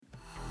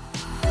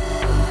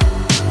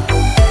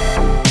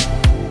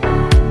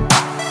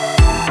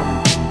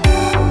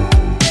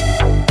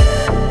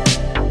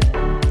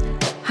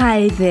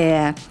Hi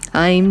there,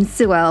 I'm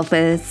Sue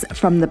Elvis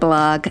from the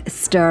blog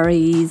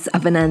Stories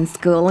of an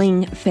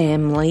Unschooling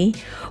Family.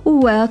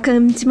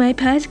 Welcome to my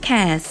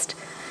podcast.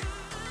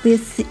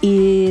 This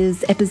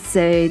is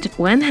episode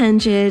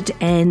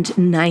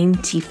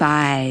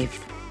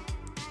 195.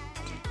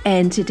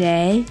 And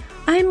today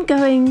I'm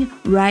going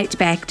right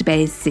back to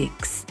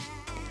basics.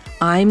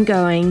 I'm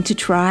going to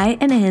try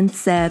and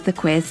answer the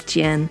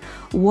question,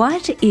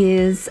 what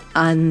is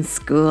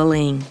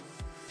unschooling?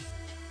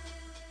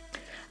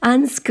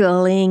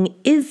 Unschooling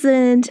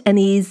isn't an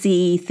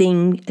easy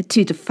thing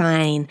to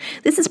define.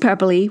 This is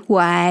probably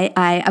why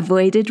I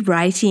avoided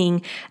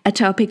writing a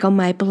topic on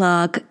my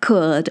blog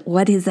called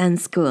What is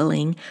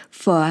Unschooling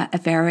for a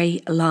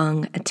very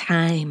long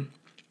time.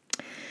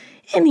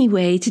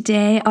 Anyway,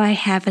 today I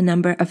have a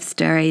number of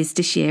stories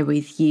to share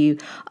with you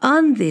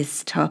on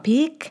this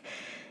topic.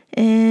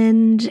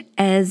 And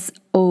as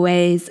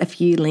always, a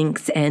few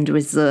links and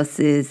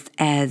resources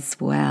as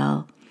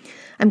well.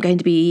 I'm going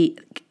to be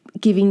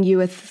giving you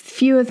a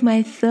few of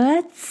my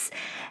thoughts,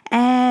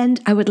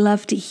 and I would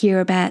love to hear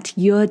about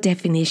your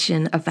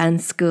definition of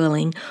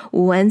unschooling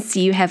once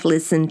you have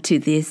listened to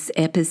this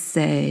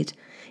episode.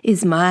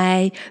 Is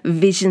my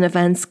vision of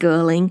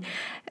unschooling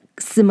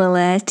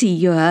similar to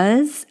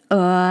yours,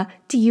 or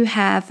do you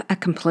have a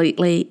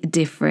completely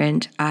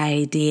different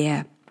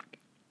idea?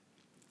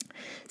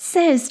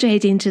 So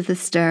straight into the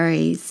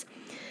stories.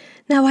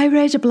 Now, I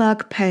wrote a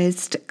blog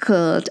post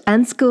called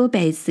Unschool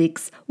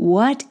Basics,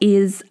 What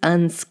is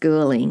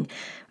Unschooling?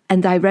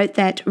 And I wrote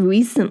that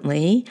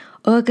recently,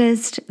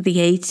 August the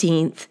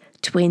 18th,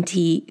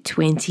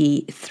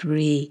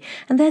 2023.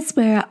 And that's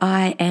where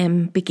I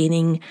am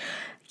beginning,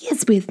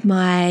 with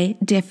my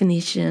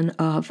definition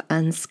of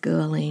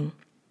unschooling.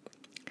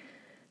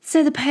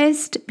 So the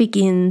post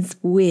begins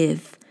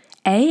with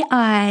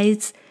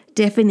AI's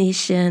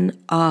definition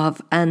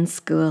of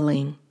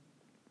unschooling.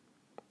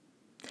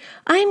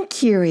 I'm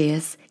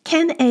curious,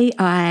 can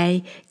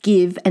AI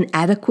give an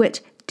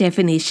adequate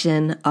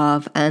definition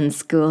of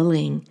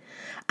unschooling?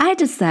 I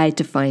decide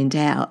to find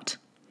out.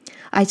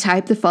 I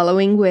type the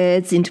following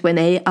words into an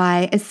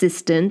AI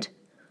assistant,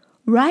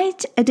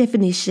 write a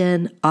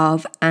definition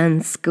of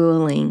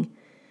unschooling,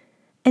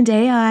 and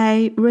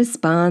AI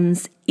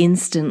responds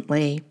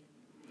instantly.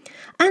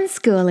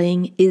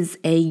 Unschooling is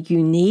a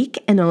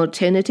unique and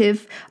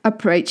alternative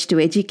approach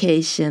to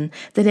education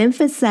that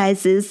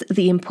emphasizes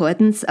the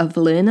importance of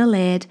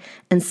learner-led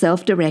and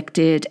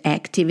self-directed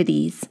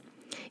activities.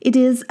 It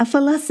is a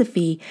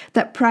philosophy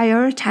that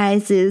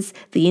prioritizes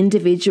the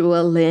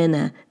individual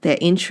learner, their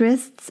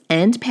interests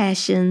and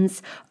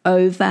passions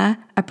over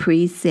a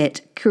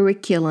preset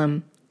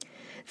curriculum.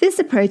 This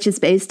approach is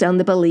based on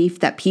the belief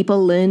that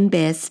people learn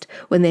best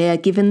when they are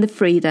given the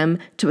freedom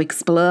to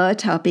explore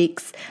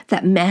topics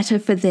that matter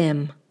for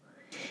them.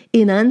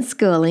 In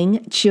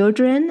unschooling,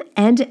 children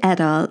and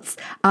adults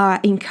are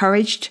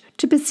encouraged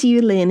to pursue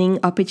learning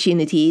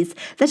opportunities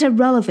that are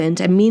relevant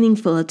and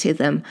meaningful to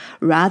them,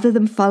 rather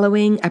than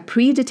following a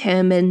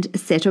predetermined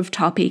set of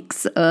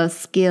topics or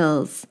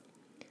skills.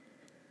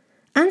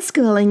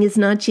 Unschooling is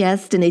not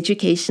just an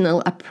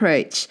educational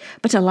approach,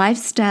 but a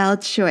lifestyle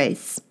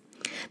choice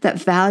that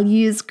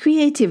values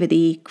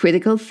creativity,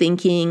 critical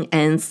thinking,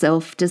 and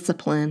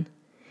self-discipline.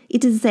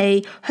 It is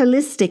a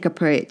holistic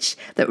approach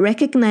that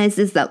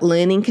recognizes that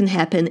learning can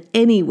happen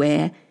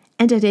anywhere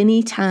and at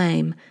any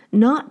time,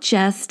 not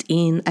just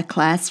in a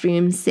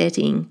classroom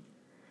setting.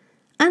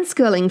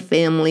 Unschooling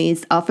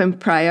families often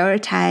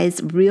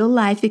prioritize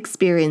real-life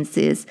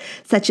experiences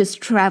such as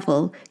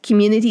travel,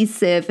 community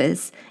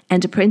service,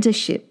 and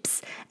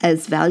apprenticeships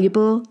as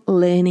valuable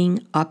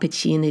learning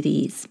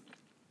opportunities.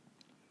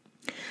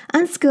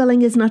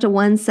 Unschooling is not a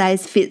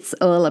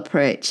one-size-fits-all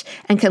approach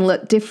and can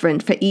look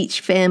different for each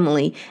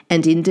family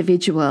and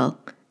individual.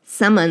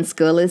 Some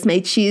unschoolers may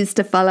choose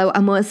to follow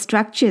a more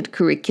structured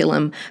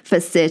curriculum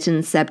for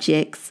certain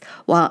subjects,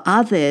 while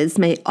others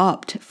may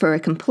opt for a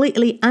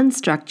completely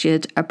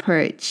unstructured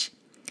approach.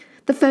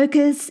 The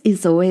focus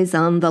is always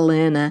on the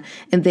learner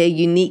and their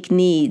unique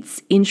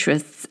needs,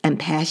 interests, and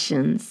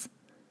passions.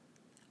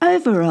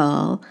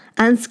 Overall,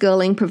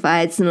 unschooling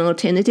provides an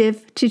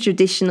alternative to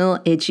traditional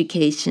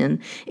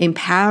education,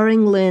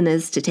 empowering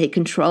learners to take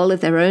control of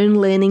their own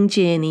learning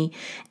journey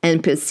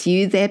and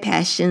pursue their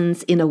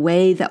passions in a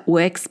way that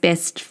works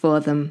best for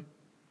them.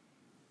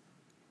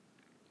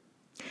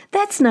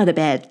 That's not a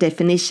bad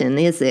definition,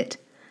 is it?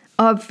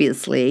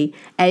 Obviously,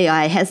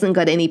 AI hasn't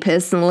got any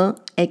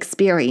personal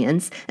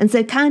experience and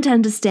so can't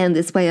understand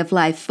this way of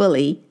life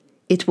fully.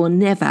 It will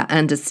never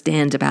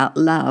understand about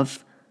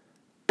love.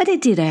 But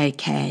it did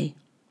okay.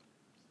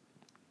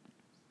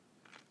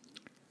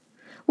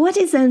 What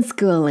is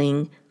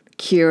unschooling?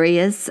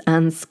 Curious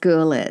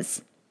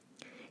unschoolers.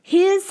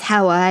 Here's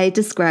how I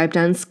described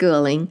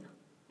unschooling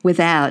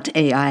without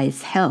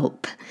AI's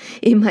help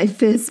in my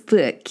first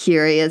book,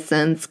 Curious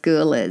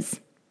Unschoolers.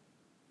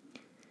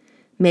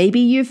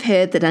 Maybe you've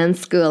heard that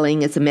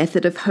unschooling is a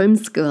method of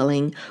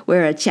homeschooling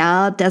where a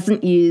child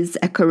doesn't use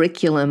a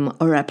curriculum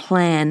or a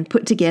plan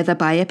put together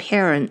by a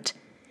parent.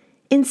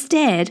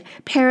 Instead,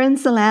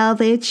 parents allow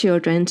their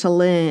children to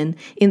learn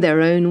in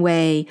their own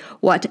way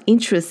what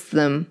interests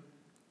them.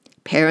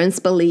 Parents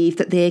believe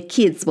that their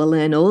kids will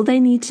learn all they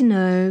need to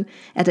know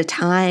at a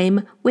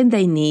time when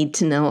they need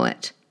to know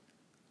it.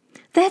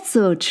 That's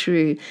all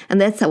true, and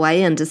that's how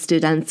I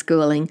understood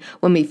unschooling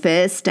when we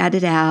first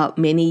started out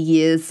many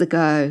years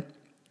ago.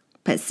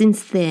 But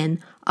since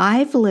then,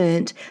 I've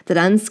learnt that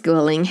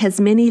unschooling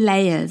has many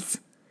layers.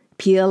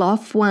 Peel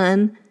off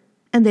one,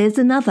 and there's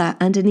another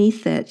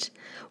underneath it,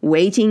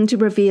 waiting to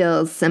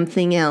reveal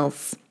something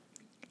else.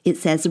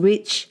 It's as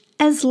rich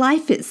as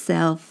life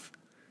itself.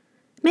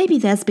 Maybe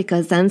that's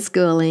because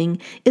unschooling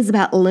is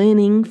about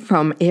learning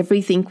from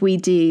everything we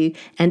do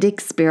and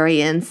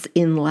experience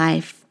in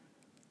life.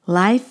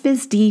 Life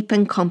is deep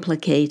and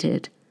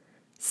complicated.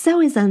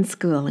 So is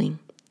unschooling.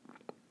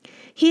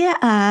 Here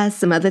are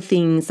some other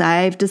things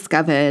I've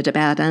discovered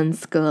about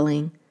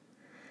unschooling.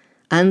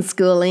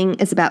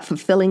 Unschooling is about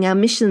fulfilling our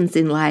missions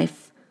in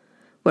life.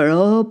 We're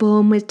all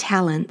born with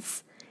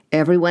talents.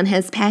 Everyone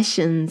has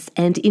passions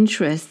and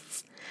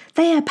interests.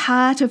 They are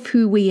part of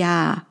who we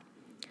are.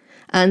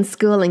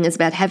 Unschooling is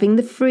about having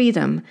the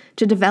freedom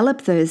to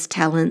develop those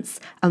talents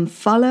and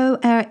follow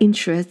our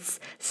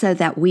interests so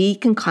that we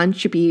can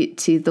contribute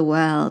to the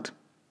world.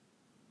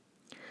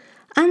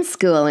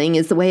 Unschooling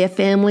is the way a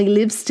family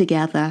lives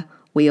together.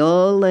 We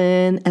all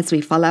learn as we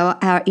follow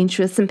our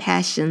interests and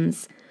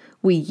passions.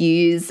 We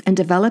use and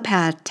develop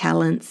our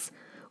talents.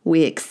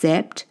 We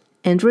accept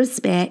and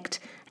respect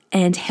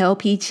and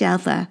help each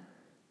other.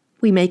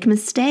 We make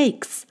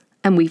mistakes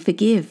and we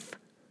forgive.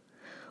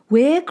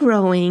 We're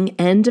growing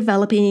and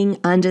developing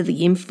under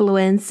the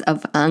influence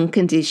of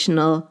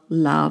unconditional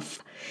love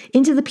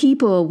into the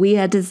people we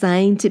are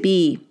designed to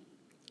be.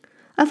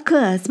 Of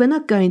course, we're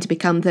not going to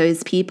become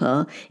those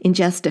people in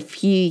just a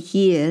few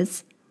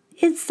years.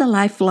 It's a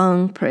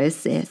lifelong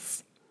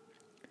process.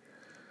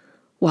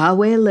 While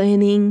we're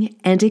learning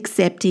and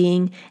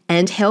accepting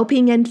and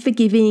helping and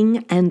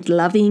forgiving and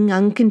loving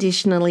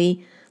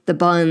unconditionally, the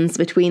bonds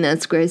between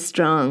us grow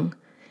strong.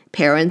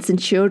 Parents and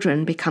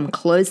children become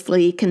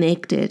closely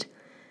connected.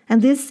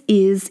 And this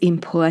is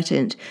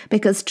important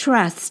because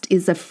trust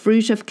is a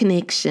fruit of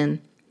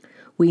connection.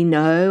 We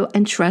know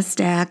and trust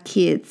our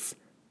kids.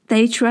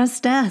 They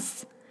trust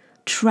us.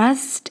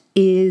 Trust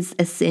is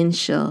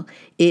essential.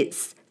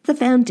 It's the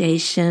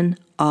foundation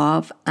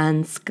of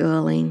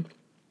unschooling.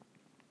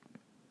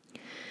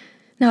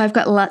 Now, I've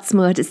got lots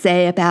more to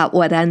say about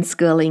what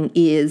unschooling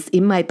is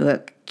in my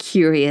book,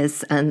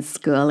 Curious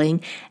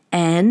Unschooling,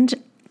 and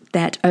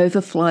that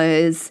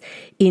overflows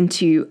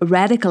into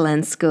radical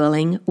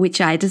unschooling, which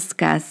I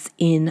discuss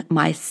in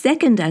my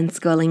second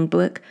unschooling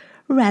book,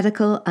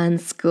 Radical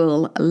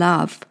Unschool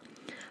Love.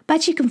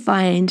 But you can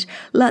find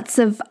lots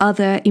of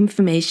other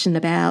information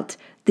about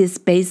this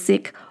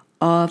basic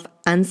of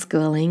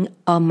unschooling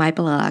on my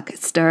blog,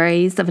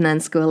 Stories of an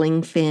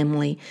Unschooling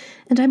Family.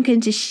 And I'm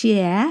going to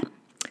share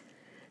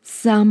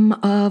some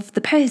of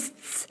the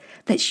posts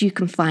that you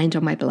can find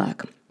on my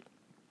blog.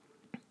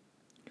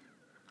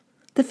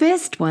 The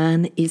first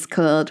one is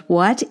called,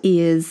 What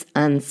is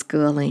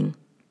Unschooling?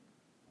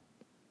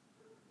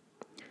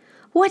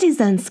 What is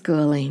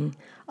unschooling?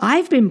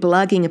 I've been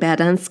blogging about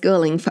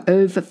unschooling for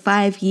over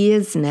 5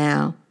 years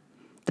now.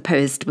 The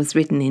post was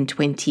written in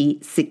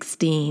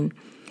 2016.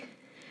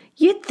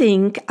 You'd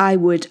think I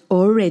would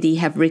already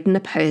have written a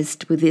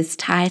post with this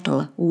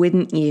title,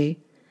 wouldn't you?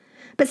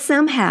 But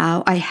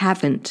somehow I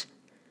haven't.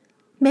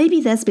 Maybe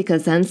that's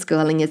because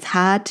unschooling is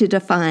hard to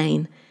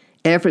define.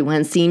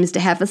 Everyone seems to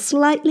have a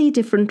slightly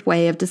different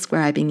way of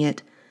describing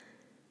it.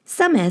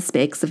 Some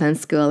aspects of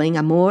unschooling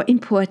are more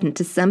important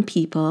to some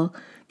people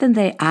than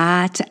they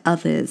are to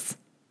others.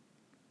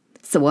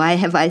 So why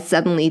have I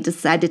suddenly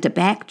decided to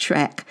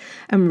backtrack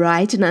and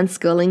write an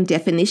unschooling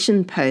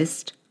definition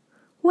post?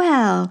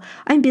 Well,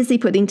 I'm busy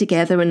putting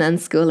together an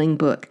unschooling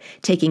book,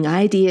 taking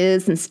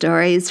ideas and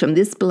stories from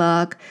this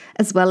blog,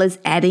 as well as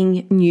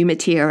adding new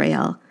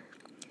material.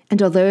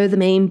 And although the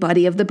main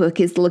body of the book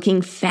is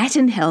looking fat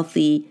and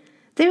healthy,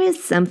 there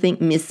is something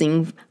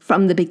missing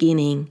from the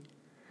beginning,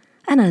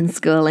 an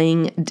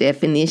unschooling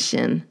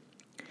definition.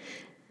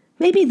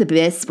 Maybe the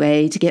best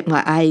way to get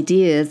my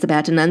ideas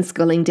about an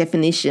unschooling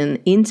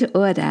definition into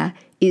order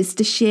is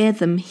to share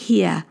them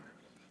here.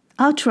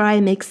 I'll try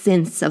and make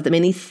sense of the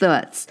many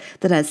thoughts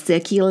that are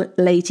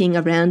circulating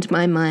around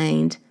my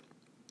mind.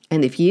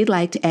 And if you'd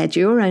like to add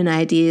your own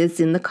ideas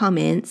in the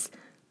comments,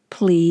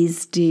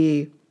 please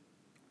do.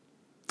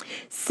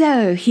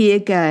 So here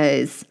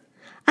goes.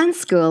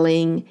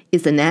 Unschooling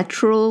is a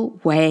natural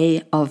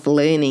way of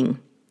learning.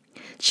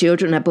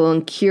 Children are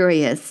born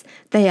curious.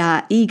 They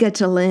are eager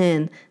to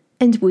learn,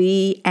 and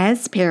we,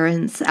 as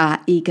parents,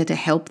 are eager to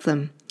help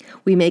them.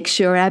 We make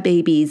sure our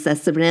babies are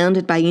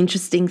surrounded by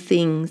interesting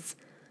things.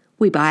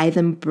 We buy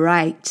them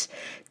bright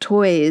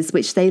toys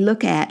which they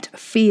look at,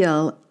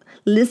 feel,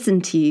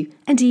 listen to,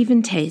 and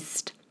even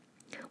taste.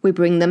 We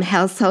bring them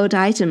household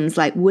items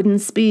like wooden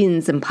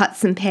spoons and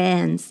pots and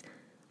pans.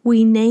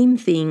 We name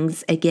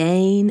things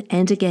again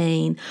and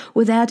again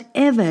without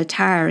ever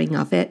tiring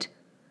of it.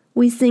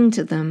 We sing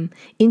to them,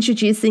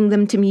 introducing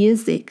them to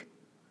music.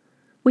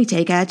 We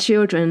take our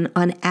children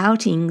on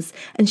outings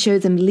and show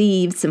them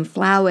leaves and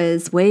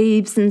flowers,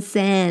 waves and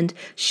sand,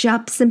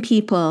 shops and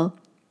people.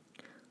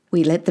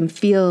 We let them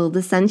feel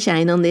the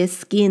sunshine on their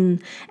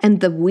skin and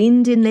the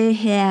wind in their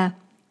hair.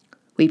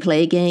 We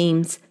play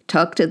games,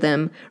 talk to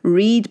them,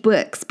 read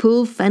books,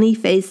 pull funny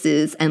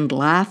faces, and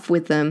laugh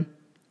with them.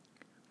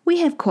 We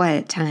have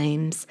quiet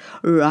times,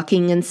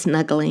 rocking and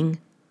snuggling.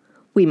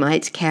 We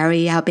might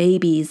carry our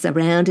babies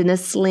around in a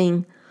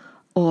sling,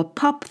 or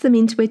pop them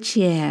into a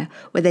chair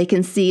where they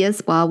can see us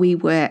while we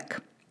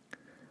work.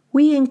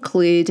 We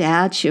include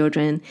our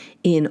children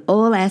in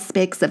all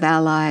aspects of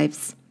our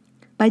lives.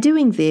 By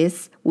doing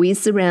this, we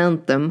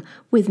surround them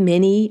with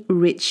many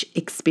rich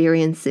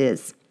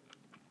experiences.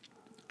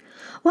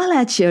 While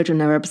our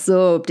children are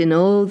absorbed in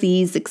all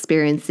these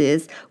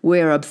experiences,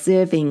 we're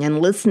observing and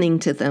listening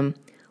to them.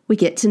 We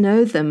get to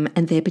know them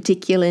and their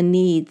particular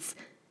needs,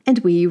 and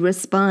we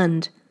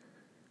respond.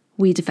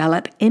 We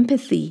develop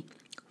empathy.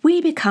 We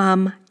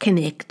become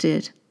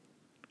connected.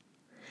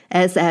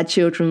 As our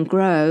children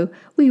grow,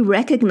 we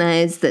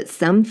recognize that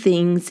some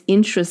things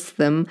interest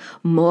them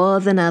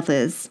more than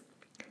others.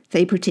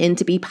 They pretend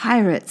to be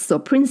pirates or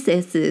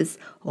princesses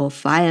or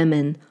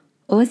firemen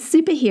or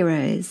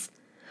superheroes.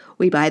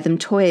 We buy them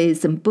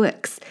toys and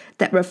books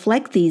that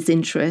reflect these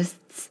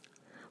interests.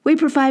 We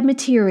provide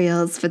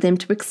materials for them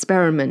to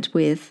experiment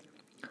with.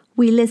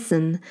 We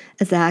listen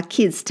as our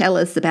kids tell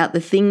us about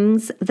the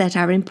things that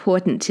are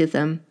important to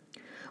them.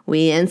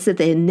 We answer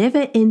their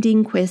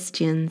never-ending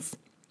questions.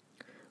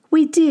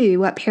 We do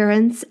what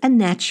parents are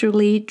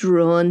naturally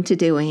drawn to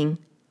doing.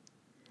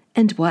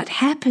 And what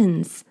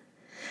happens?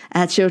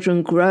 Our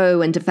children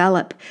grow and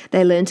develop.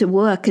 They learn to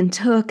walk and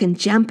talk and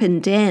jump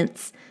and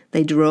dance.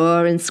 They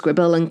draw and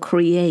scribble and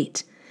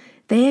create.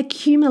 They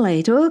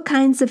accumulate all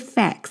kinds of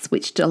facts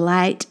which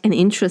delight and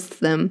interest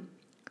them.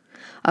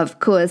 Of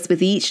course,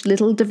 with each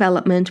little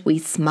development, we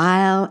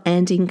smile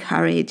and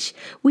encourage.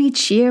 We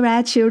cheer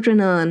our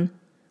children on.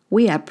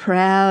 We are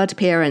proud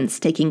parents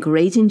taking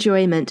great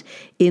enjoyment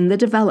in the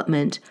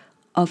development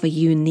of a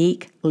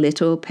unique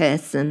little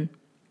person.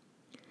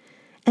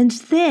 And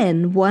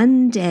then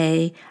one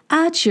day,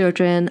 our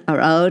children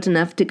are old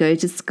enough to go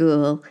to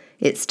school.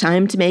 It's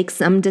time to make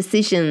some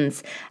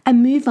decisions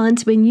and move on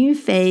to a new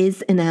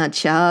phase in our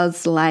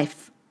child's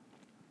life.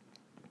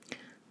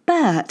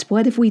 But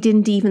what if we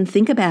didn't even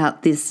think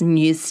about this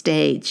new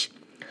stage?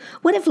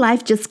 What if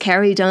life just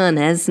carried on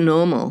as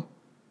normal?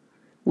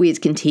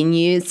 We'd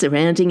continue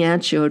surrounding our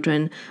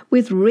children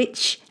with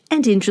rich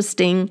and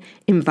interesting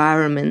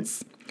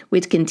environments.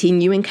 We'd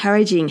continue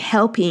encouraging,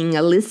 helping,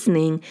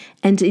 listening,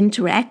 and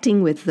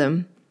interacting with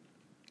them.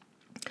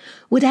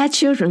 Would our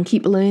children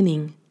keep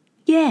learning?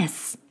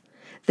 Yes.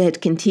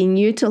 They'd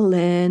continue to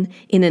learn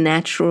in a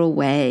natural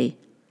way.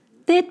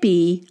 There'd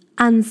be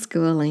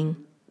unschooling.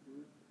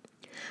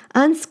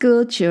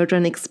 Unschooled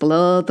children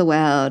explore the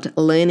world,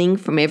 learning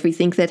from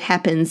everything that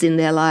happens in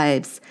their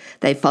lives.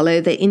 They follow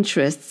their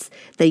interests.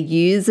 They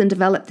use and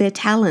develop their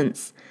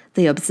talents.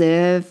 They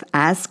observe,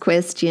 ask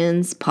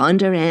questions,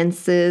 ponder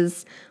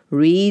answers,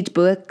 read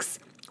books,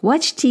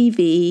 watch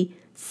TV,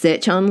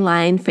 search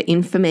online for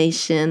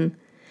information,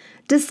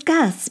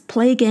 discuss,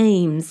 play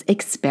games,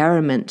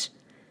 experiment,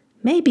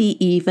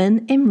 maybe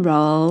even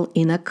enroll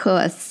in a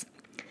course.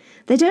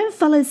 They don't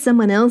follow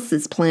someone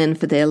else's plan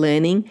for their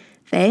learning.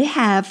 They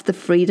have the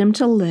freedom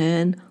to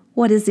learn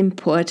what is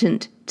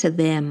important to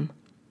them.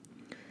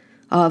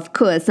 Of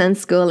course,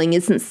 unschooling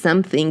isn't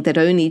something that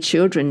only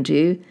children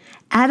do.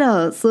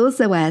 Adults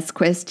also ask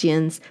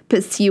questions,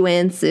 pursue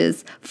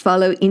answers,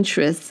 follow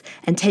interests,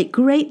 and take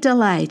great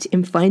delight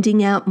in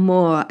finding out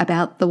more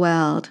about the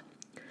world.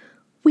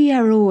 We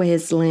are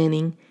always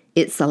learning.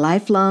 It's a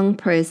lifelong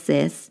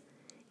process.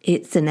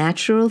 It's a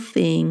natural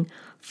thing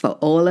for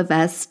all of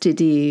us to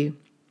do.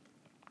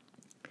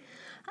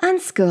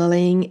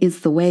 Unschooling is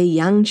the way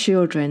young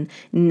children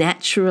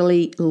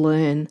naturally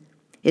learn.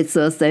 It's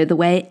also the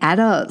way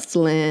adults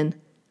learn.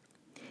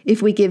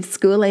 If we give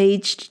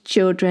school-aged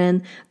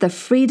children the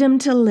freedom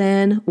to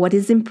learn what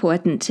is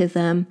important to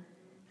them,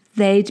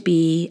 they'd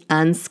be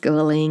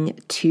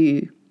unschooling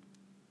too.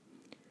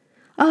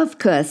 Of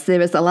course,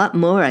 there is a lot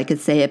more I could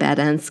say about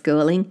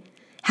unschooling,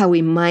 how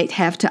we might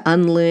have to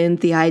unlearn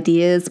the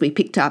ideas we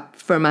picked up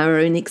from our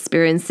own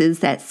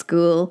experiences at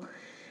school,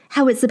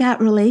 how it's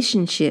about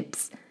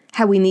relationships,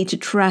 how we need to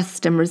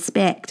trust and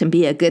respect and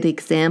be a good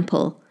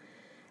example,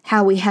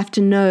 how we have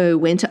to know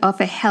when to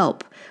offer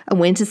help and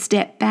when to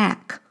step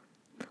back,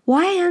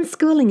 why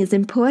unschooling is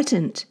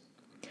important.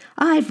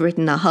 I've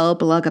written a whole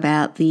blog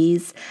about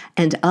these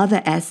and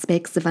other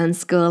aspects of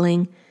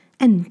unschooling,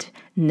 and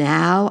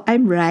now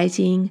I'm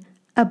writing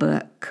a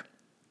book.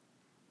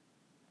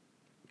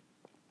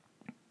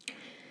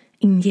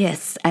 And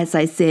yes, as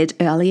I said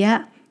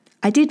earlier,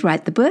 I did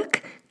write the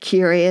book,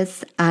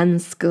 Curious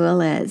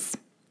Unschoolers.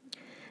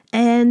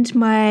 And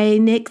my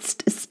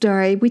next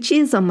story, which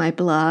is on my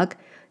blog,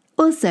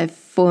 also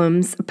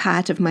forms a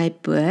part of my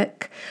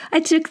book.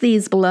 I took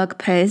these blog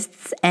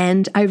posts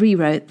and I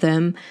rewrote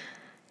them.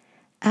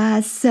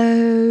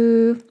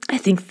 So I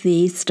think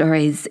the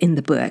stories in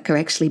the book are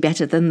actually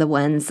better than the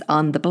ones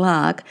on the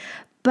blog,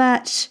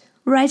 but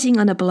writing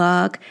on a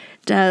blog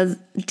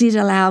did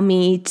allow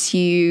me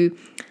to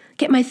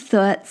get my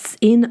thoughts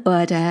in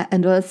order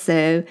and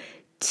also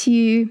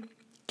to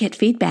get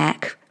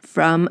feedback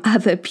from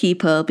other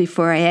people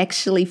before I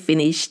actually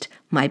finished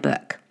my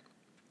book.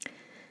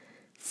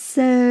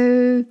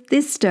 So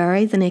this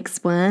story, the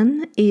next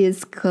one,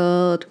 is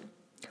called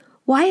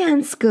Why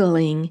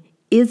Unschooling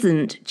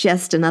Isn't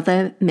Just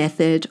Another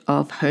Method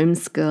of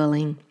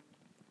Homeschooling.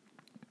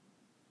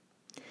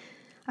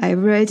 I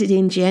wrote it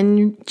in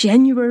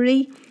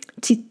January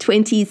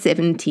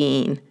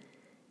 2017.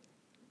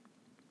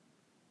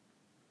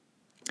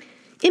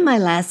 In my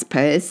last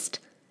post,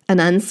 An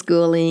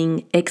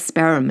Unschooling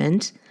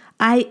Experiment,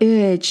 I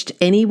urged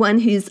anyone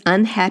who's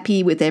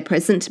unhappy with their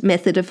present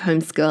method of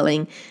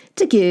homeschooling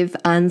to give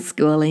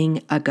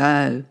unschooling a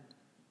go.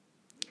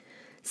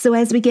 So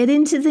as we get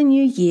into the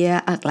new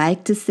year, I'd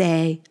like to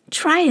say,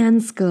 try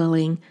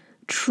unschooling,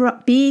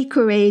 be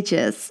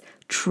courageous,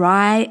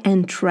 try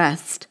and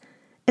trust,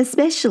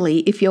 especially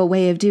if your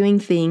way of doing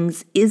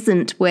things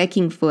isn't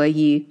working for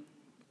you.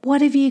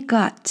 What have you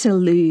got to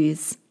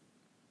lose?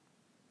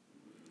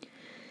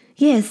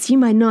 Yes, you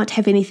might not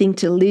have anything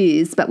to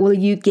lose, but will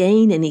you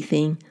gain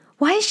anything?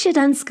 Why should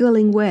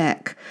unschooling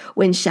work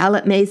when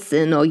Charlotte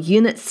Mason or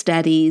unit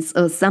studies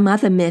or some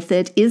other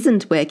method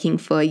isn't working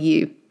for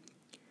you?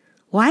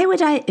 Why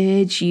would I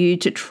urge you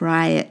to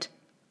try it?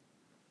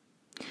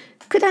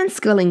 Could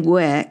unschooling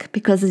work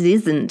because it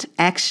isn't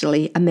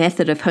actually a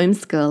method of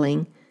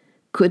homeschooling?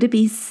 Could it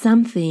be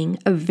something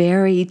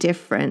very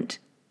different?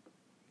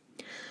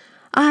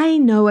 I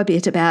know a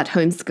bit about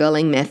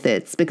homeschooling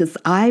methods because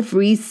I've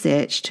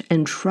researched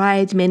and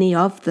tried many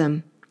of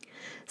them,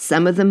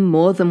 some of them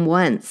more than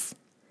once.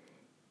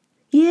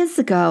 Years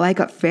ago, I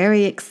got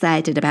very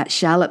excited about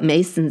Charlotte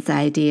Mason's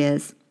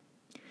ideas.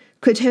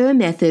 Could her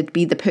method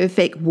be the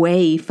perfect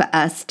way for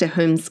us to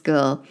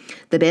homeschool,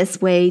 the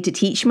best way to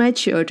teach my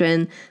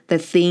children the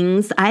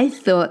things I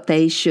thought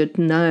they should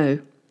know?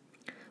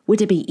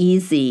 Would it be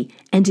easy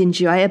and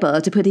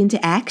enjoyable to put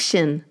into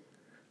action?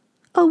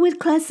 Or would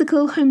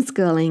classical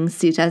homeschooling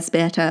suit us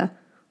better?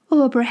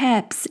 Or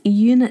perhaps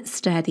unit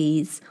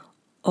studies?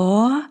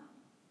 Or?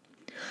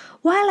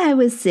 While I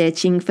was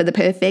searching for the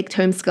perfect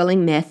homeschooling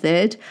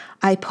method,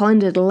 I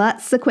pondered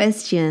lots of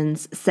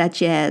questions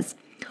such as,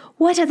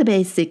 what are the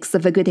basics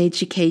of a good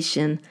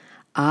education?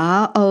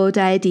 Are old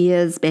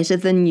ideas better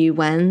than new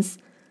ones?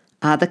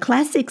 Are the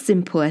classics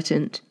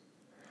important?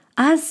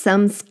 Are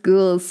some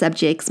school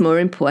subjects more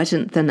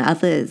important than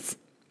others?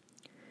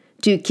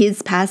 Do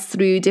kids pass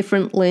through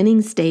different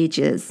learning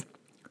stages?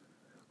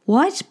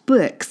 What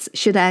books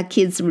should our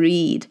kids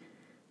read?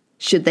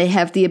 Should they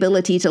have the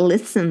ability to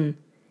listen?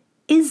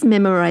 Is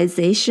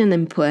memorization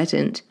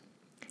important?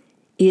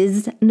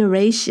 Is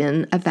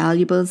narration a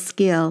valuable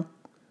skill?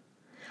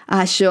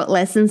 Are short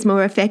lessons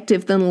more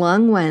effective than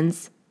long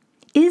ones?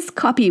 Is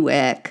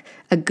copywork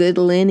a good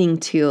learning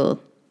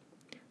tool?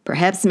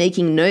 Perhaps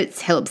making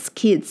notes helps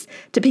kids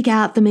to pick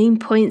out the main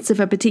points of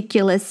a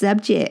particular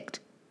subject.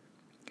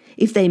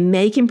 If they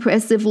make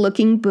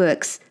impressive-looking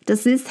books,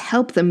 does this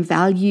help them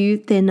value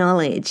their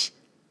knowledge?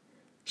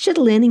 Should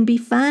learning be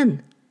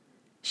fun?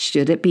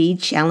 Should it be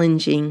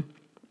challenging?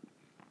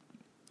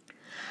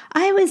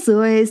 I was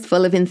always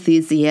full of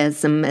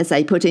enthusiasm as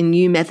I put a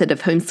new method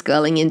of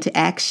homeschooling into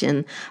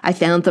action. I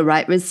found the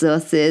right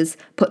resources,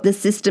 put the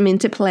system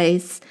into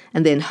place,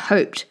 and then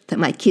hoped that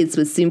my kids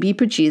would soon be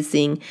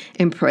producing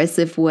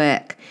impressive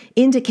work,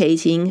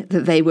 indicating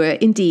that they were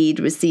indeed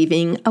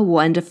receiving a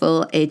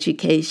wonderful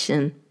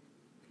education.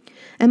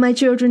 And my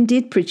children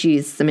did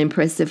produce some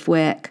impressive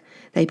work.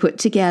 They put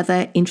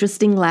together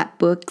interesting lap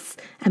books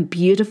and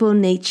beautiful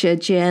nature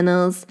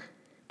journals.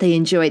 They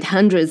enjoyed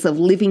hundreds of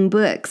living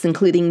books,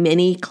 including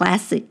many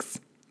classics.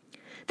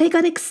 They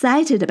got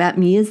excited about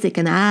music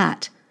and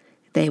art.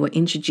 They were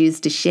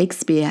introduced to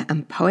Shakespeare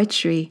and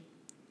poetry.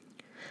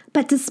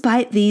 But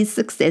despite these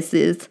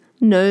successes,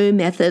 no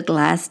method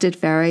lasted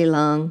very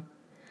long.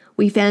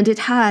 We found it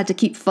hard to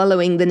keep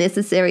following the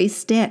necessary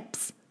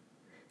steps.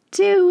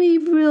 Do we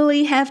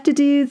really have to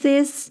do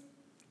this?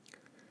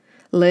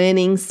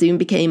 Learning soon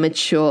became a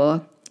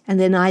chore, and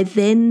then I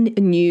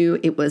knew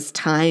it was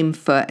time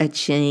for a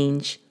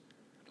change.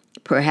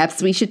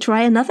 Perhaps we should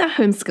try another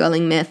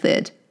homeschooling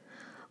method.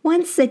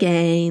 Once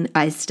again,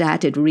 I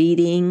started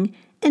reading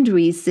and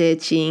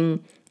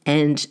researching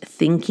and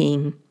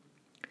thinking.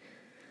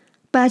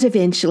 But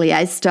eventually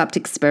I stopped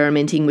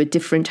experimenting with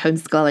different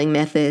homeschooling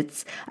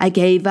methods. I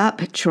gave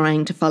up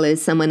trying to follow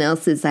someone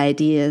else's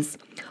ideas.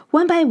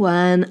 One by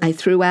one, I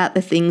threw out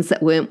the things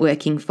that weren't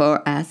working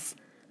for us.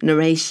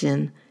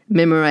 Narration,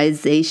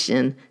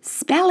 memorization,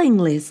 spelling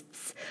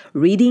lists,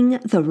 reading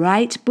the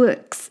right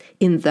books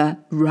in the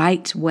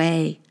right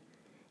way.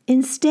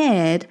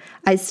 Instead,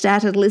 I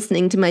started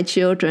listening to my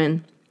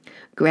children.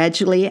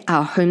 Gradually,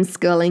 our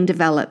homeschooling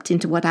developed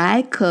into what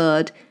I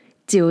called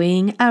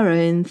doing our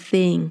own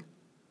thing.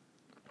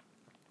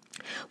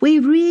 We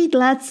read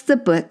lots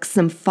of books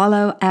and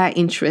follow our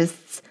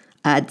interests,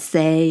 I'd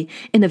say,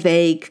 in a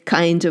vague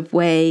kind of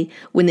way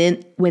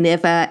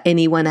whenever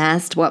anyone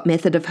asked what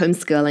method of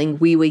homeschooling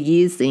we were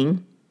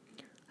using.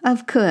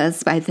 Of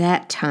course, by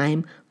that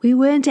time, we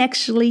weren't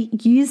actually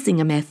using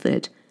a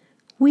method.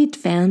 We'd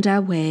found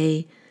our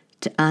way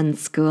to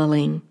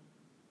unschooling.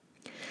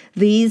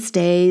 These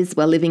days,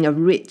 we're living a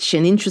rich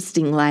and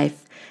interesting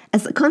life.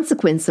 As a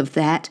consequence of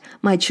that,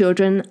 my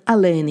children are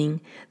learning.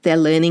 They're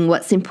learning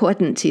what's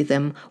important to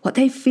them, what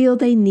they feel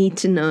they need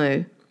to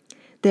know.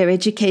 Their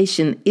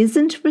education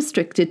isn't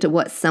restricted to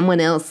what someone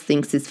else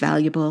thinks is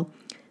valuable.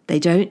 They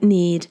don't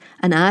need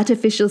an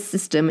artificial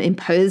system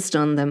imposed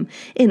on them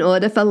in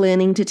order for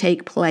learning to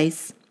take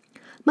place.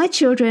 My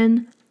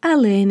children are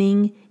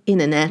learning in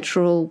a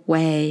natural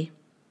way.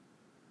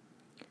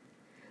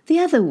 The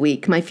other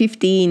week, my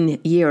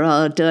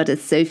 15-year-old daughter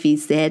Sophie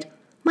said,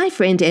 "My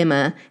friend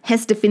Emma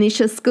has to finish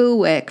her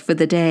schoolwork for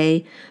the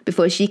day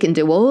before she can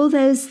do all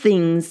those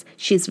things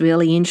she's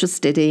really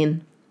interested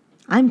in.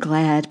 I'm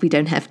glad we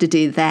don't have to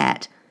do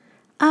that.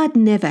 I'd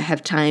never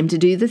have time to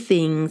do the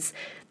things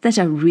that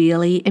are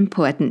really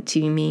important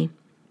to me."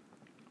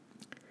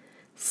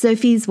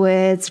 Sophie's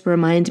words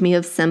remind me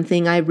of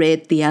something I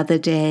read the other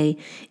day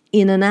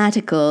in an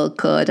article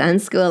called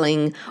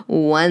Unschooling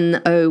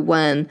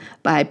 101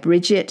 by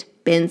Bridget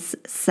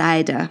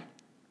Bence-Sider.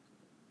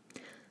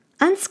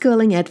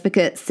 Unschooling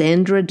advocate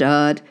Sandra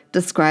Dodd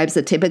describes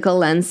a typical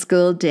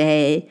unschool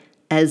day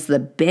as the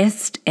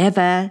best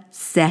ever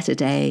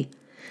Saturday,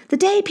 the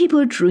day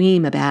people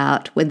dream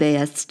about when they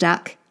are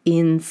stuck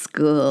in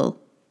school.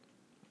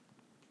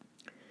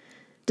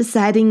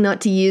 Deciding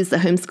not to use the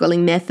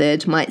homeschooling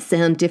method might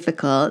sound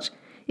difficult.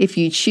 If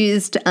you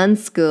choose to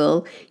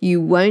unschool, you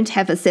won't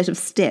have a set of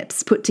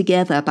steps put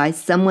together by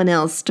someone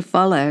else to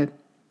follow.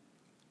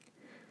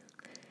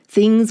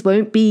 Things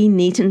won't be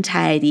neat and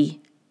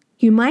tidy.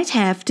 You might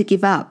have to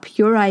give up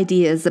your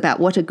ideas about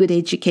what a good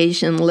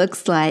education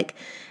looks like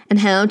and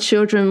how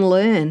children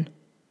learn.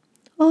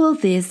 All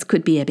this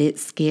could be a bit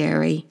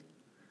scary.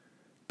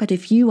 But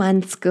if you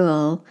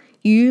unschool,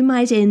 you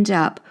might end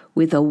up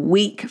with a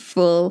week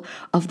full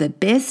of the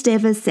best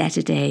ever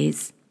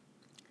Saturdays.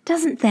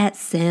 Doesn't that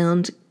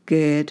sound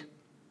good?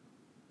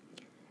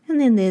 And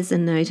then there's a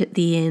note at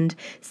the end,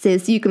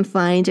 says you can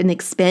find an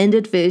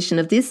expanded version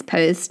of this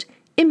post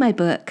in my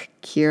book,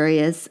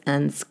 Curious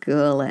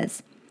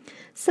Unschoolers.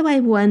 So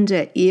I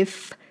wonder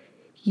if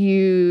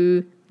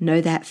you know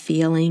that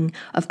feeling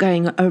of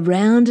going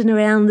around and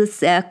around the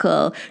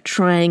circle,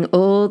 trying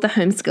all the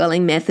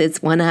homeschooling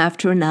methods one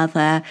after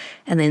another,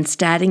 and then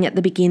starting at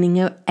the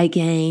beginning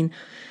again.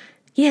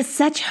 Yes,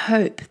 such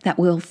hope that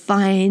we'll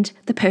find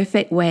the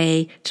perfect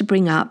way to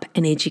bring up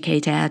and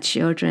educate our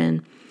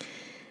children.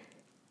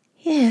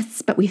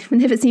 Yes, but we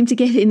never seem to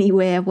get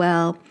anywhere.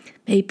 Well,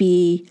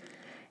 maybe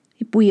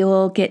we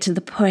all get to the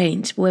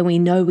point where we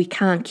know we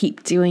can't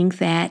keep doing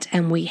that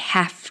and we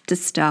have to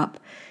stop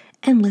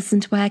and listen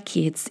to our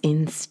kids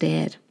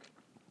instead.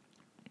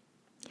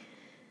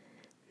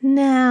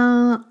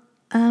 Now,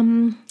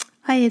 I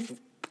have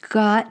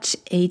got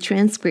a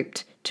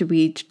transcript to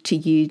read to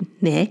you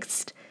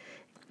next.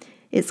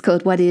 It's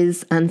called What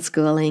is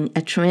Unschooling?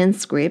 A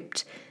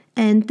Transcript,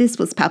 and this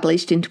was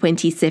published in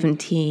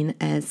 2017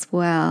 as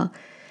well.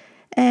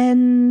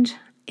 And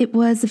it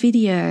was a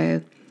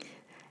video.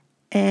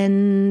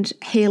 And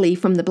Haley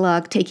from the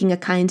blog, Taking a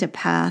Kinder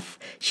Path,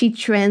 she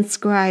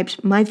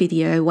transcribed my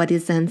video, What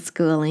is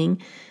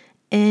Unschooling?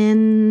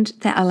 And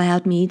that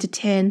allowed me to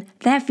turn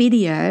that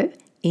video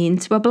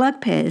into a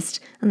blog post.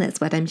 And that's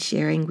what I'm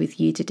sharing with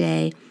you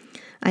today.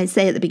 I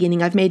say at the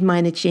beginning, I've made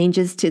minor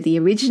changes to the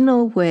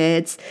original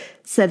words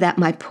so that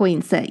my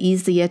points are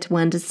easier to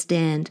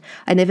understand.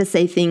 I never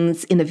say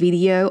things in a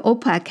video or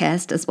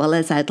podcast as well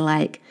as I'd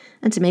like,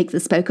 and to make the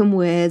spoken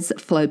words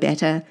flow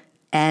better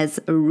as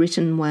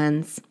written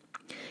ones.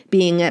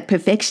 Being a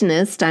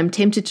perfectionist, I'm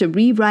tempted to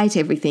rewrite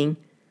everything.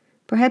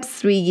 Perhaps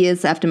 3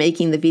 years after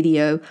making the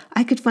video,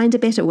 I could find a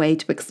better way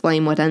to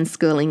explain what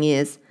unschooling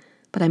is.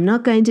 But I'm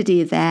not going to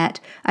do that.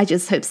 I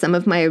just hope some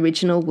of my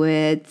original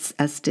words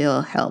are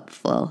still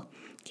helpful.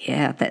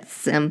 Yeah,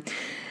 that's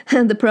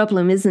the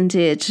problem, isn't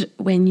it?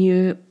 When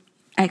you're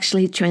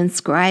actually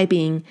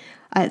transcribing,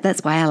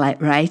 that's why I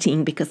like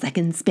writing, because I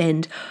can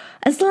spend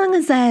as long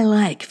as I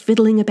like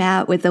fiddling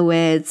about with the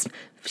words,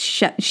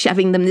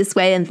 shoving them this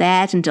way and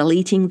that and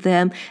deleting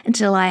them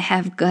until I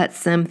have got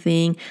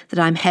something that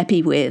I'm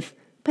happy with.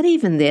 But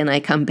even then I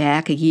come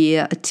back a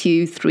year,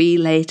 2, 3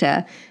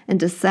 later and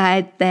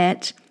decide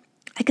that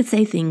I could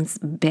say things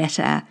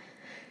better.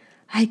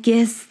 I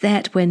guess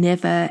that we're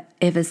never,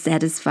 ever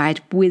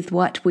satisfied with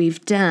what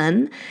we've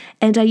done,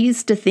 and I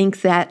used to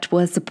think that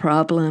was a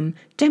problem.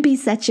 Don't be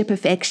such a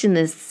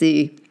perfectionist,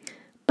 Sue.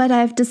 But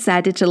I've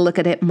decided to look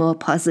at it more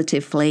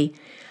positively.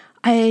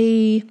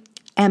 I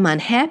am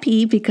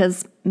unhappy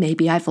because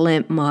maybe I've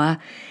learnt more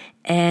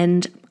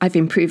and I've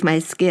improved my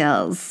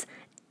skills.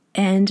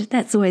 And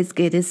that's always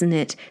good, isn't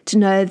it? To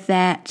know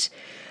that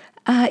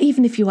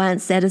even if you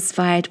aren't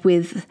satisfied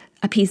with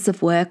a piece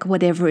of work,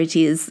 whatever it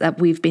is that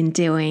we've been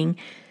doing,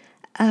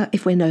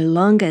 if we're no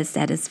longer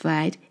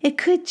satisfied, it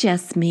could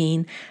just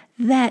mean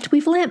that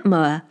we've learnt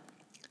more.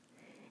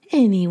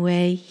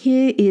 Anyway,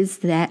 here is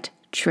that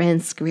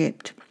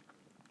transcript.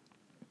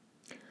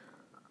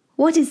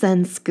 What is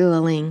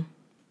unschooling?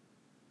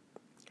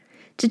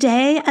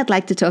 Today, I'd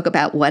like to talk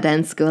about what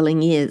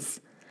unschooling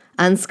is.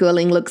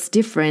 Unschooling looks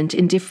different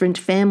in different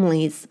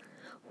families.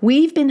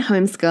 We've been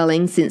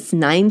homeschooling since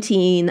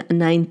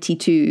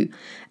 1992,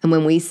 and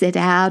when we set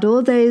out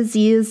all those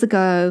years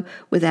ago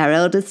with our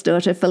eldest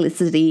daughter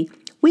Felicity,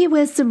 we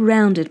were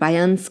surrounded by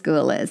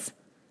unschoolers.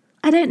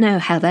 I don't know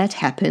how that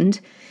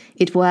happened.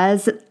 It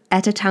was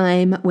at a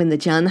time when the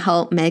John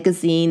Holt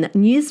magazine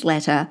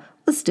newsletter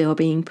was still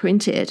being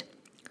printed.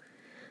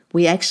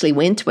 We actually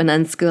went to an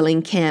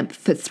unschooling camp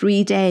for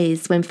 3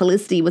 days when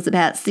Felicity was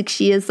about 6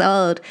 years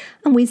old,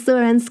 and we saw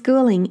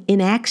unschooling in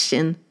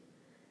action.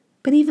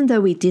 But even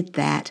though we did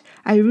that,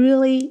 I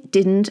really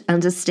didn't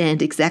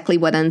understand exactly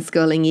what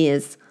unschooling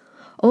is.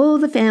 All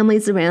the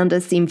families around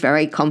us seemed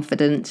very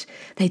confident.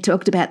 They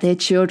talked about their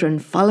children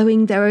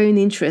following their own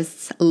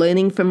interests,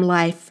 learning from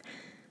life,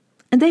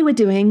 and they were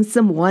doing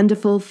some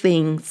wonderful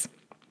things.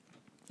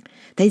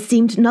 They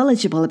seemed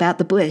knowledgeable about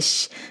the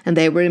bush, and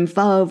they were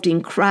involved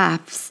in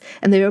crafts,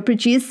 and they were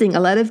producing a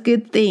lot of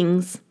good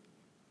things.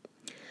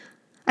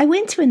 I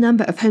went to a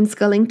number of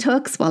homeschooling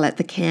talks while at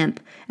the camp,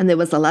 and there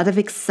was a lot of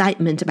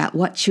excitement about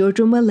what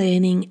children were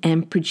learning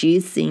and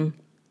producing.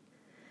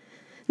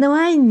 Now,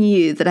 I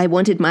knew that I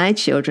wanted my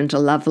children to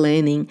love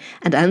learning,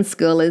 and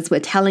unschoolers were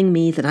telling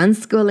me that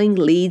unschooling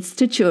leads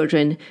to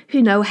children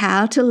who know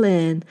how to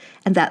learn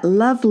and that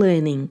love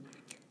learning.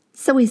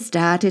 So we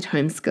started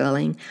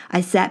homeschooling.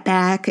 I sat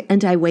back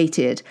and I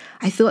waited.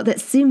 I thought that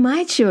soon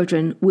my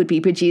children would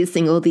be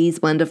producing all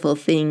these wonderful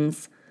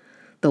things.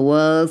 The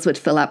walls would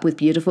fill up with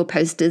beautiful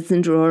posters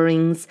and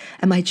drawings,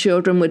 and my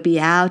children would be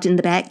out in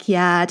the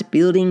backyard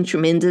building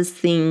tremendous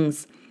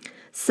things.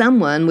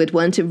 Someone would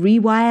want to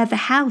rewire the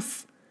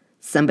house.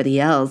 Somebody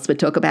else would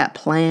talk about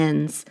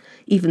plans,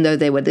 even though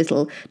they were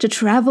little, to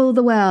travel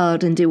the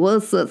world and do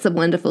all sorts of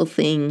wonderful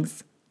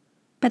things.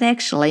 But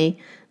actually,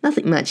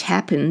 nothing much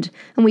happened,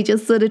 and we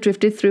just sort of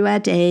drifted through our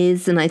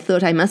days, and I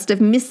thought I must have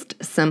missed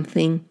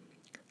something.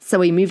 So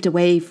we moved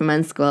away from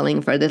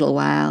unschooling for a little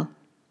while.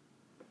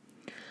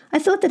 I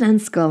thought that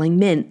unschooling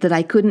meant that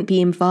I couldn't be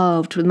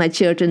involved with my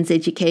children's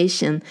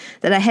education,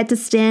 that I had to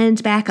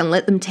stand back and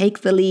let them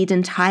take the lead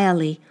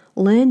entirely,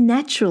 learn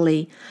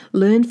naturally,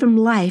 learn from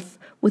life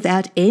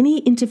without any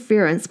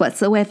interference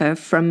whatsoever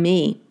from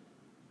me.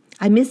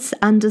 I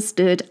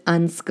misunderstood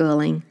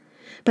unschooling,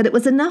 but it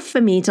was enough for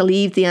me to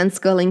leave the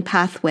unschooling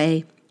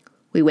pathway.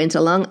 We went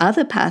along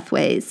other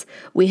pathways.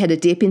 We had a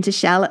dip into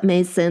Charlotte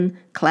Mason,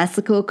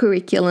 classical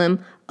curriculum,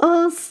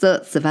 all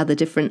sorts of other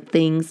different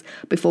things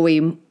before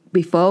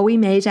we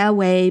made our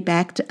way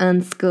back to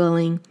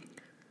unschooling.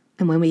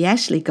 And when we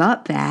actually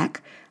got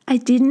back, I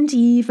didn't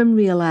even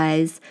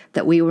realize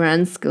that we were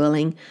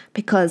unschooling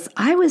because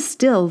I was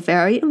still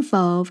very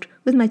involved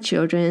with my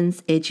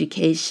children's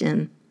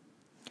education.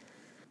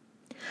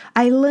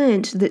 I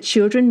learned that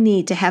children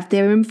need to have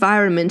their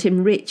environment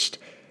enriched.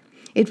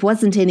 It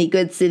wasn't any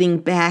good sitting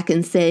back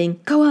and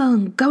saying, go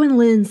on, go and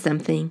learn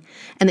something,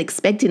 and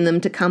expecting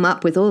them to come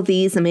up with all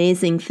these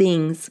amazing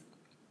things.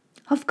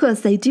 Of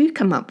course, they do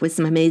come up with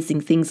some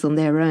amazing things on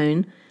their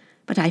own,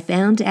 but I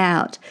found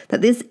out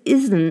that this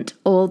isn't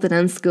all that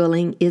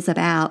unschooling is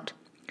about.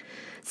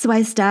 So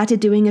I started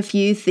doing a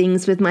few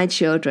things with my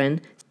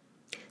children.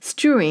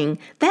 Strewing,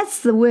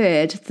 that's the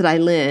word that I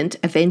learned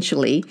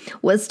eventually,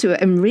 was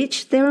to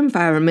enrich their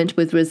environment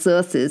with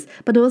resources,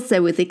 but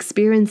also with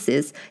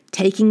experiences,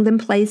 taking them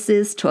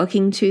places,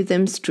 talking to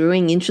them,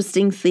 strewing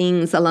interesting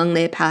things along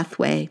their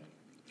pathway.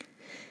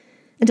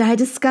 And I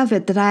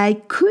discovered that I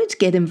could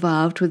get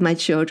involved with my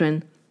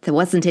children. There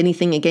wasn't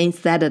anything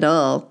against that at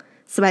all,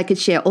 so I could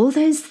share all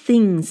those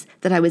things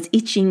that I was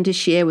itching to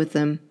share with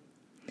them.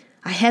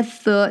 I have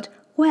thought,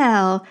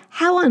 well,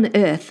 how on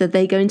earth are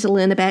they going to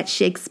learn about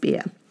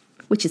Shakespeare,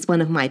 which is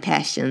one of my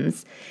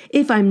passions,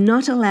 if I'm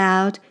not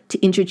allowed to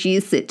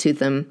introduce it to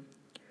them?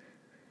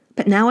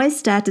 But now I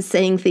started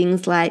saying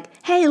things like,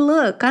 hey,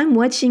 look, I'm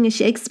watching a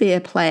Shakespeare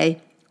play.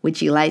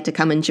 Would you like to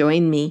come and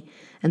join me?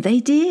 And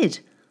they did.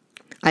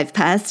 I've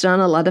passed on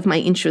a lot of my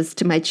interests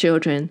to my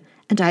children,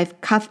 and I've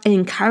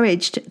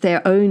encouraged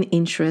their own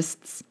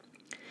interests.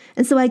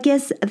 And so I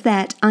guess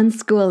that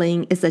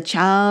unschooling is a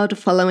child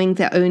following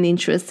their own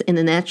interests in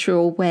a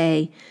natural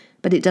way,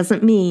 but it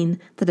doesn't mean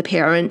that a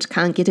parent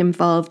can't get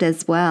involved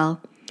as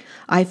well.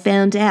 I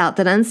found out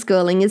that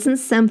unschooling isn't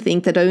something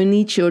that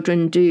only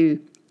children do.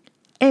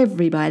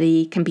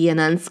 Everybody can be an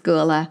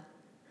unschooler.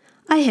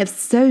 I have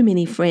so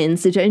many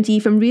friends who don't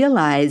even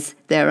realize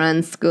they're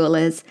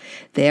unschoolers.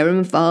 They're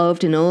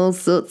involved in all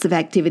sorts of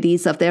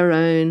activities of their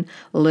own,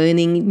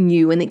 learning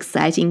new and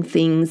exciting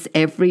things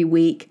every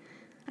week.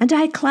 And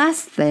I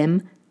class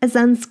them as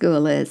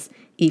unschoolers,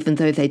 even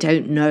though they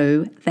don't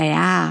know they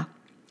are.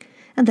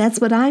 And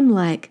that's what I'm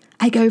like.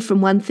 I go from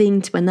one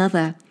thing to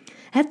another.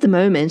 At the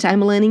moment,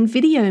 I'm learning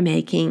video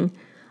making.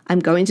 I'm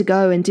going to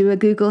go and do a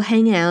Google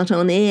Hangout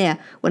on air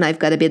when I've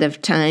got a bit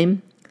of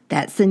time.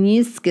 That's a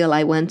new skill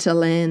I want to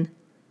learn.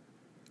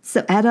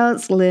 So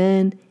adults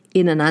learn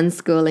in an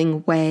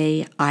unschooling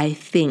way, I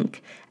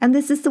think. And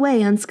this is the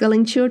way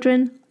unschooling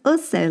children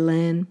also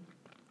learn.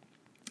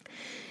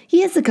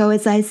 Years ago,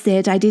 as I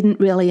said, I didn't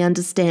really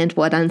understand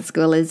what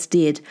unschoolers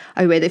did.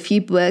 I read a few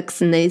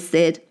books and they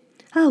said,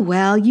 oh,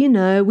 well,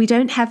 we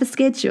don't have a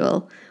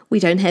schedule. We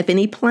don't have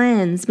any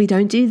plans. We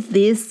don't do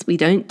this. We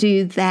don't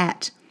do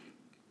that.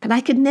 But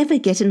I could never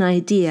get an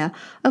idea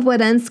of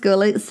what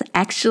unschoolers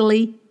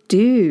actually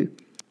do.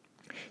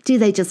 Do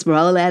they just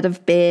roll out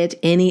of bed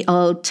any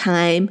old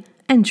time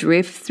and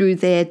drift through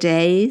their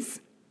days?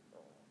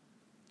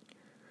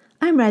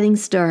 I'm writing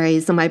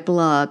stories on my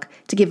blog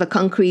to give a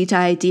concrete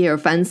idea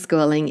of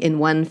unschooling in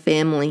one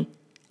family.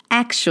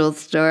 Actual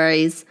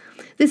stories.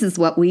 This is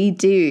what we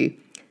do.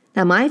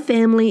 Now, my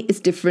family is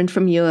different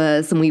from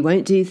yours, and we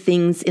won't do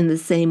things in the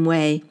same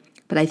way.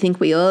 But I think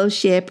we all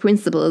share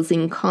principles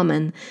in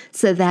common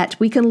so that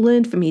we can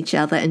learn from each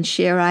other and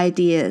share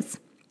ideas.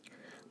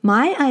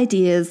 My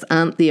ideas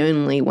aren't the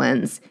only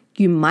ones.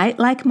 You might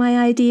like my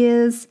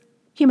ideas.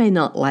 You may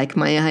not like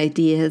my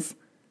ideas.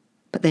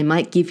 But they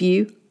might give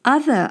you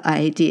other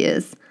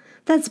ideas.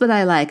 That's what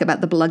I like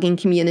about the blogging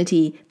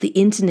community, the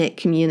internet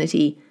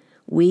community.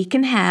 We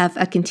can have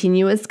a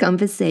continuous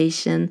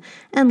conversation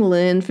and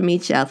learn from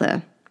each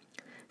other.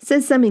 So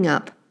summing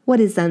up, what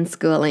is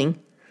unschooling?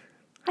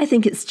 I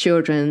think it's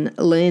children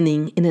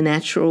learning in a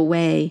natural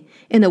way,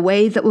 in a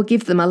way that will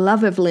give them a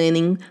love of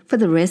learning for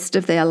the rest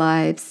of their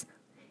lives.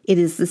 It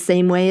is the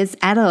same way as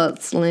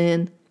adults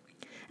learn.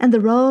 And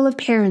the role of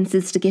parents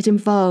is to get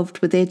involved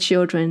with their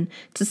children,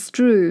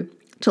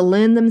 to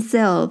learn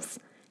themselves,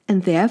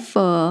 and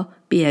therefore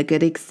be a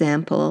good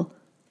example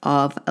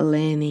of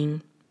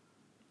learning.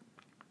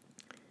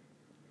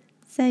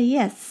 So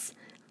yes,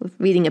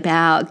 reading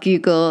about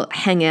Google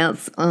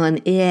Hangouts on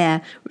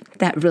air,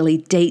 that really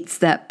dates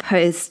that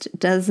post,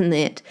 doesn't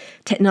it?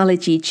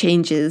 Technology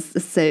changes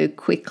so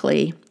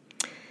quickly.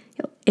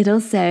 It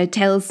also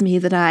tells me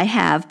that I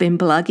have been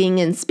blogging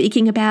and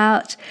speaking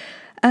about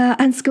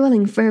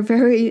unschooling for a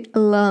very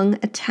long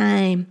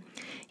time.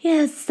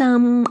 Yes,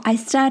 I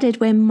started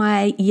when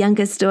my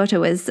youngest daughter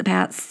was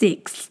about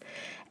 6,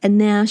 and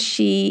now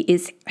she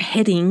is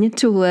heading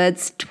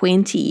towards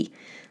 20.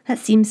 That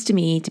seems to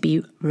me to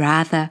be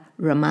rather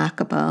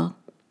remarkable.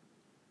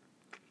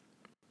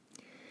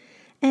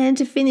 And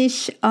to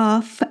finish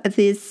off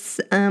this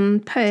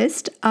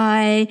post,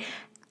 I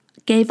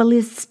gave a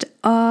list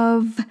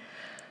of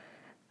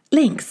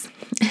links.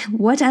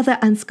 What other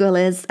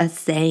unschoolers are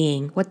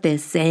saying, what they're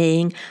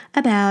saying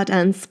about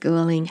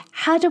unschooling.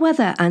 How do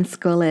other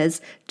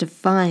unschoolers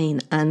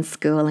define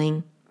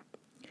unschooling?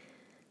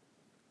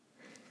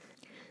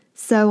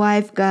 So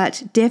I've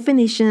got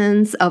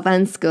definitions of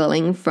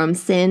unschooling from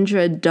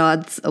Sandra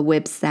Dodd's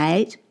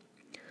website.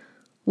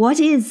 What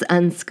is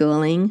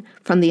unschooling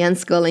from the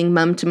Unschooling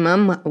Mum to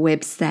Mum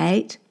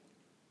website?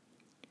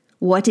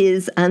 What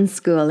is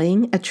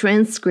Unschooling? A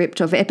transcript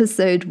of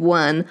episode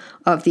 1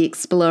 of the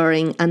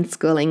Exploring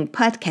Unschooling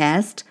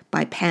podcast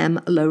by Pam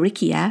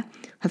Loricchia.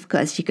 Of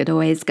course, you could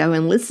always go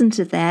and listen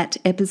to that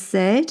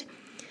episode.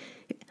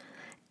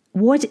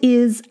 What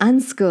is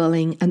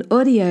Unschooling? An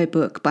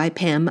audiobook by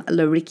Pam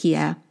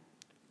Loricchia.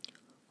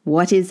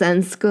 What is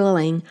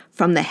Unschooling?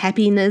 From the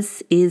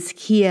Happiness is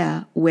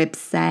Here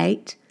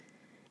website.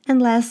 And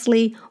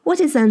lastly, what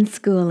is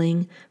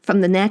unschooling?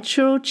 From the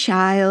Natural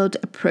Child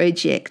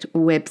Project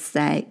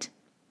website.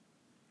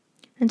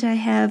 And I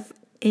have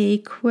a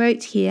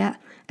quote here,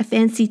 a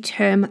fancy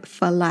term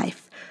for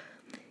life.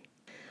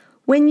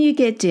 When you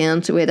get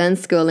down to it,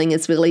 unschooling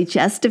is really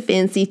just a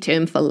fancy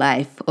term for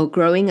life or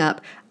growing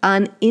up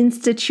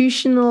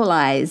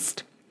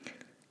uninstitutionalized.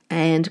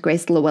 And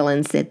Grace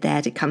Llewellyn said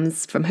that. It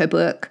comes from her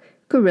book,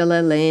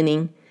 Guerrilla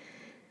Learning.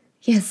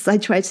 Yes, I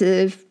tried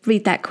to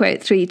read that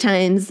quote 3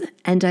 times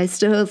and I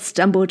still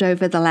stumbled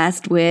over the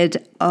last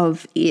word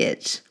of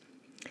it.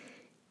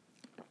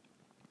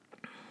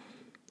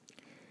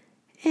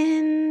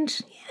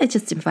 And I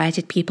just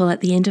invited people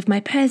at the end of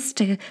my post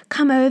to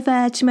come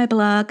over to my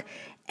blog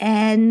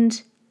and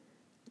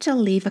to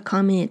leave a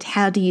comment.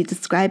 How do you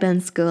describe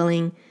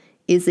unschooling?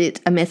 Is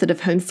it a method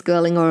of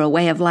homeschooling or a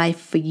way of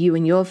life for you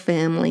and your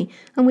family?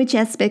 And which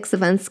aspects of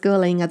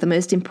unschooling are the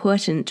most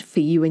important for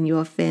you and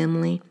your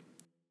family?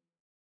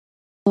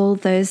 All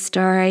those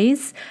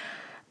stories.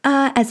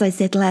 As I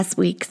said last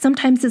week,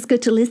 sometimes it's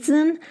good to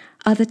listen,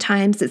 other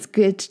times it's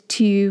good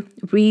to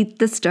read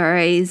the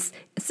stories,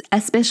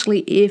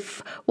 especially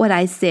if what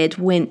I said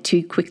went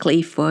too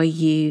quickly for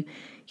you.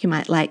 You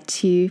might like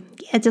to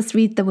just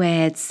read the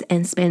words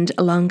and spend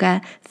longer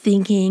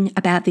thinking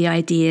about the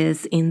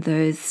ideas in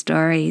those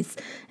stories.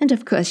 And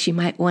of course, you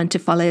might want to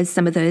follow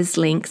some of those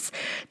links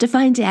to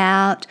find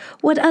out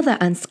what other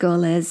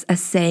unschoolers are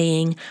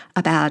saying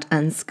about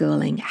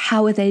unschooling.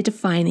 How are they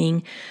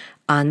defining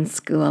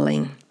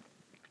unschooling?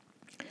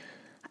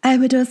 I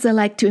would also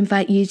like to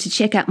invite you to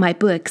check out my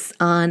books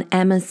on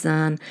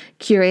Amazon,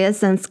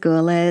 Curious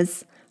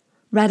Unschoolers,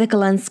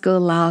 Radical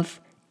Unschool Love,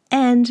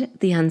 and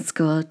the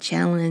Unschool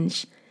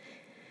Challenge.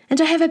 And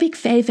I have a big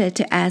favor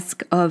to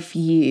ask of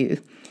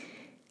you.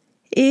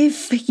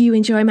 If you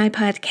enjoy my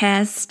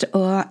podcast,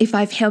 or if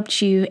I've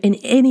helped you in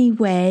any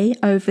way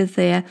over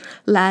the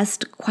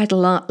last quite a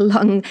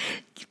long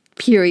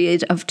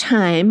period of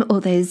time,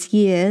 all those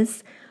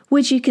years,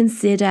 would you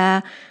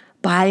consider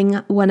buying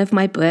one of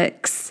my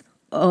books,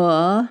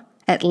 or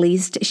at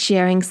least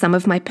sharing some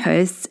of my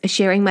posts,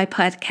 sharing my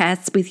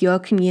podcasts with your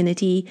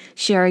community,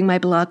 sharing my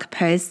blog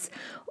posts,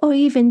 or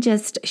even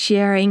just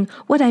sharing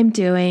what I'm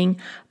doing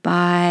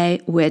by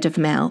word of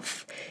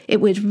mouth?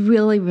 It would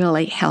really,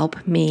 really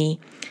help me.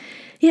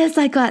 Yes,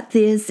 I got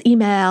this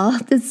email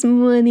this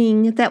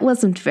morning that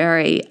wasn't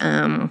very,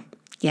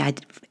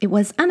 it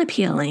was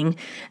unappealing.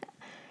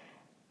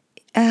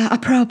 A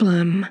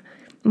problem.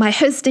 My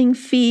hosting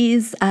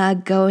fees are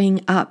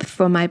going up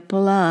for my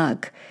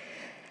blog.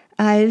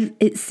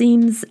 It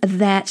seems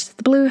that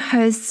the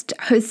Bluehost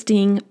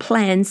hosting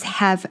plans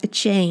have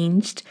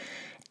changed,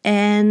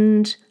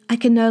 and I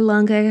can no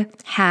longer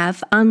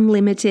have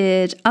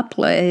unlimited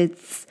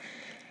uploads,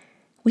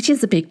 which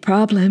is a big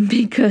problem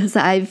because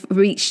I've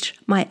reached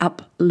my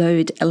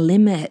upload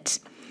limit.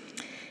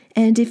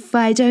 And if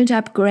I don't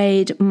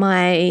upgrade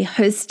my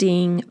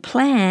hosting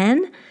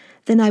plan,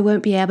 then I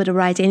won't be able to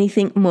write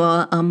anything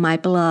more on my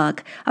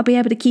blog. I'll be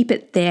able to keep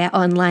it there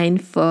online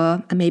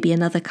for maybe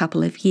another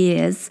couple of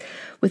years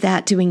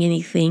without doing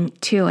anything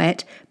to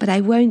it, but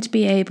I won't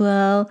be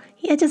able,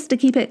 just to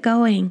keep it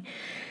going.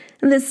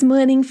 And this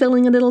morning,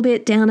 feeling a little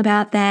bit down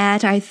about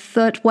that, I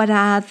thought, what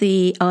are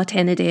the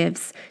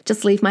alternatives?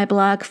 Just leave my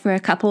blog for a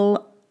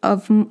couple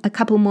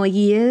more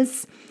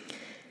years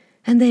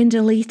and then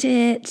delete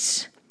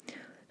it?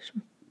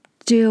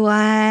 Do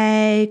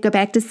I go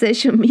back to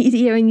social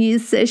media and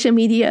use social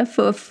media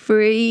for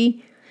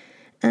free?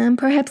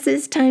 Perhaps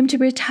it's time to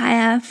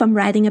retire from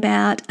writing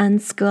about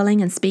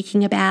unschooling and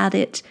speaking about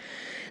it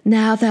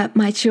now that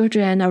my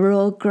children are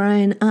all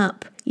grown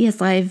up.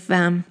 Yes, I've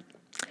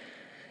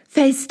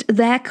faced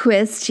that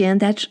question,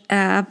 that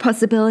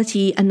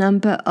possibility a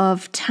number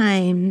of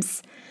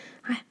times.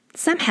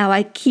 Somehow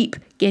I keep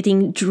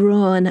getting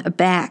drawn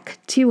back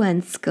to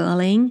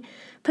unschooling,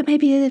 but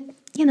maybe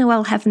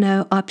I'll have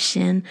no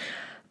option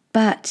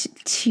but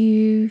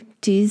to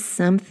do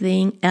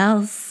something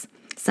else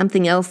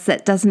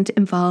that doesn't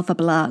involve a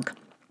blog.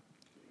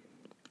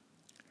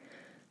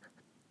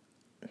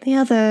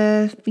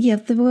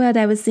 The word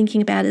I was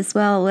thinking about as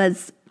well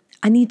was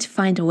I need to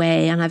find a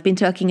way, and I've been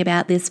talking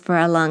about this for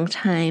a long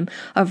time,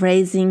 of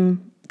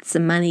raising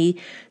some money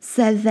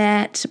so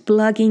that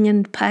blogging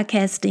and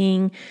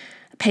podcasting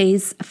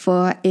pays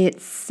for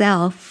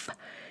itself.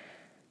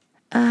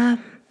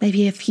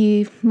 Maybe a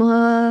few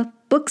more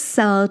books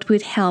sold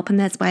would help, and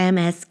that's why I'm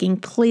asking,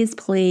 please,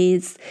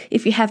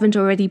 if you haven't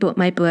already bought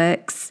my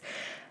books,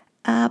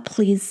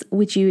 please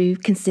would you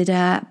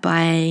consider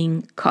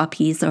buying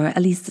copies, or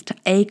at least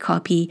a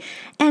copy,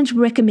 and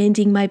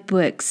recommending my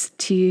books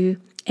to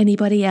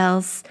anybody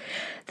else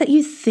that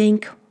you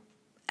think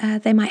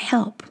they might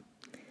help.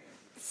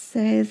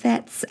 So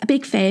that's a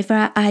big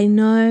favor, I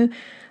know,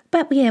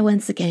 but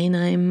once again,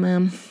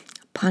 I'm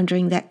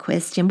pondering that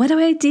question. What do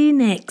I do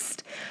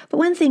next? But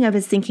one thing I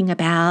was thinking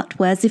about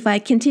was if I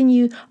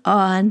continue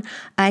on,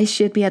 I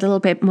should be a little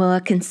bit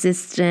more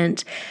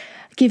consistent,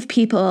 give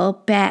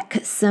people back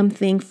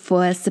something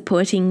for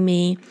supporting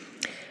me,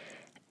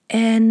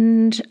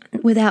 and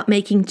without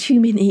making too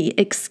many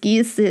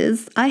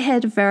excuses. I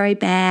had a very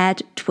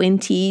bad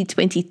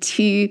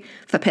 2022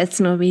 for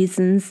personal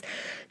reasons.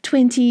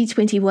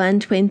 2021,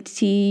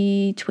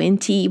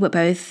 2020 were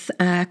both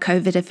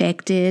COVID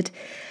affected.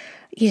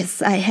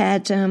 Yes, I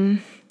had a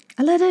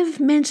lot of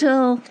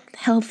mental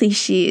health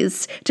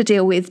issues to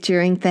deal with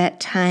during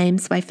that time,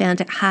 so I found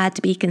it hard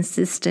to be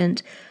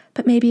consistent.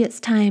 But maybe it's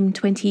time,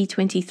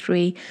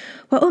 2023.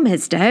 We're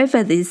almost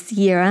over this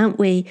year, aren't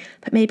we?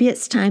 But maybe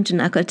it's time to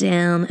knuckle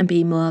down and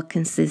be more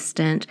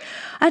consistent.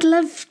 I'd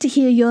love to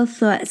hear your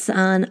thoughts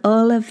on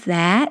all of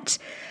that.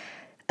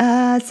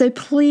 So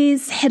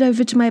please head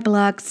over to my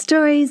blog,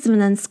 Stories of an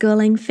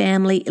Unschooling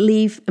Family.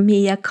 Leave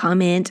me a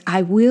comment.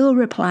 I will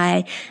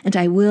reply, and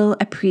I will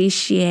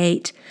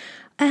appreciate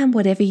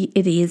whatever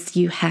it is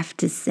you have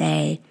to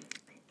say.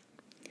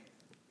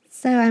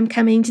 So I'm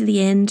coming to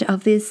the end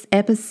of this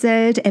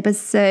episode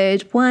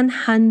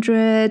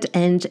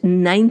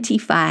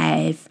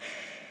 195.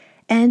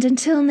 And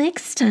until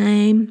next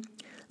time,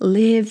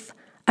 live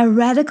a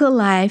radical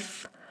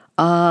life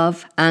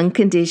of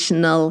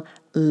unconditional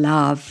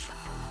love.